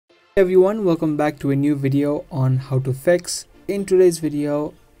Hey everyone, welcome back to a new video on how to fix. In today's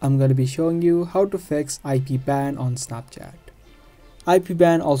video, I'm going to be showing you how to fix IP ban on Snapchat. IP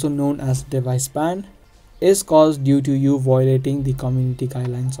ban, also known as device ban, is caused due to you violating the community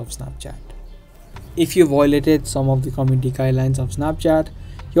guidelines of Snapchat. If you violated some of the community guidelines of Snapchat,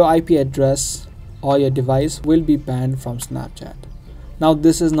 your IP address or your device will be banned from Snapchat. Now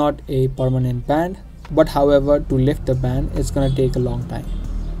this is not a permanent ban, but however, to lift the ban, it's going to take a long time.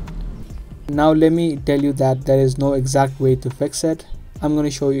 Now let me tell you that there is no exact way to fix it. I'm going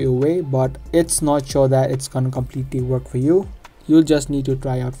to show you a way, but it's not sure that it's going to completely work for you. You'll just need to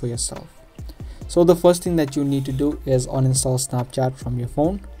try out for yourself. So the first thing that you need to do is uninstall Snapchat from your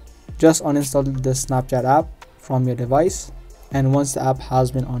phone. Just uninstall the Snapchat app from your device, and once the app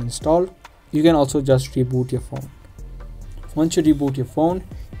has been uninstalled, you can also just reboot your phone. Once you reboot your phone,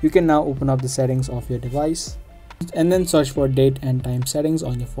 you can now open up the settings of your device and then search for date and time settings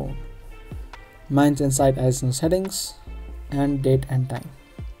on your phone. Mine's inside as no settings and date and time.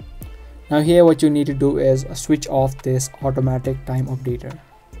 Now here what you need to do is switch off this automatic time updater.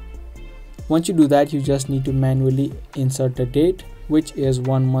 Once you do that, you just need to manually insert the date, which is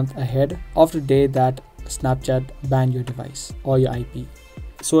 1 month ahead of the day that Snapchat banned your device or your IP.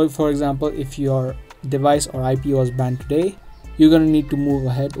 So for example, if your device or IP was banned today, you're going to need to move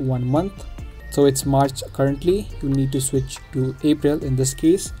ahead 1 month. So it's March currently, you need to switch to April in this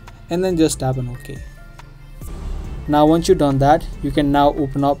case, and then just tap on OK. Now once you've done that, you can now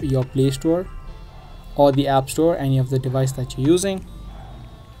open up your Play Store or the App Store, any of the device that you're using.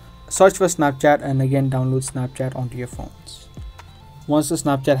 Search for Snapchat and again download Snapchat onto your phones. Once the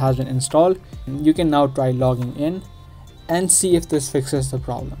Snapchat has been installed, you can now try logging in and see if this fixes the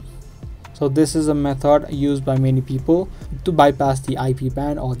problem. So this is a method used by many people to bypass the IP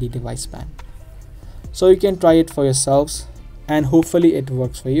ban or the device ban. So you can try it for yourselves and hopefully it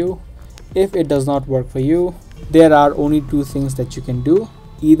works for you. If it does not work for you, there are only two things that you can do.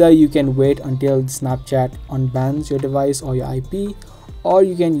 Either you can wait until Snapchat unbans your device or your IP, or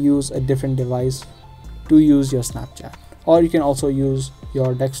you can use a different device to use your Snapchat, or you can also use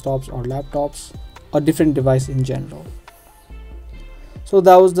your desktops or laptops or different device in general. So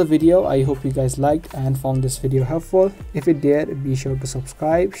that was the video. I hope you guys liked and found this video helpful. If it did, be sure to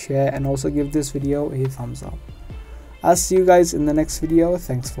subscribe, share, and also give this video a thumbs up. I'll see you guys in the next video.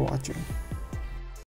 Thanks for watching.